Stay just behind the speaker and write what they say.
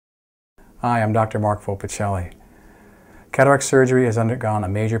Hi, I'm Dr. Mark Volpicelli. Cataract surgery has undergone a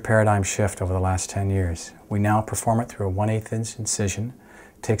major paradigm shift over the last 10 years. We now perform it through a 1/8 inch incision.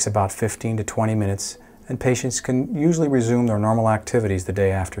 It takes about 15 to 20 minutes, and patients can usually resume their normal activities the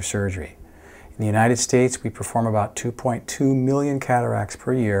day after surgery. In the United States, we perform about 2.2 million cataracts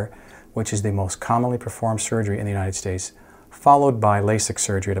per year, which is the most commonly performed surgery in the United States, followed by LASIK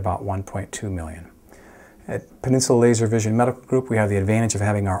surgery at about 1.2 million. At Peninsula Laser Vision Medical Group, we have the advantage of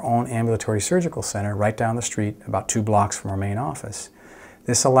having our own ambulatory surgical center right down the street, about 2 blocks from our main office.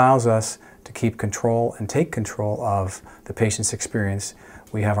 This allows us to keep control and take control of the patient's experience.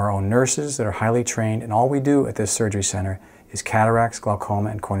 We have our own nurses that are highly trained, and all we do at this surgery center is cataracts, glaucoma,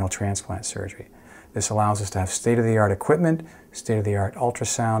 and corneal transplant surgery. This allows us to have state-of-the-art equipment, state-of-the-art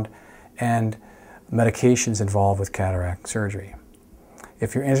ultrasound, and medications involved with cataract surgery.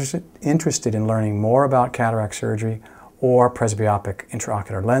 If you're interested in learning more about cataract surgery or presbyopic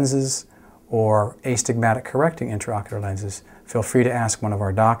intraocular lenses or astigmatic correcting intraocular lenses, feel free to ask one of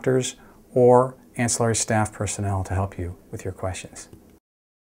our doctors or ancillary staff personnel to help you with your questions.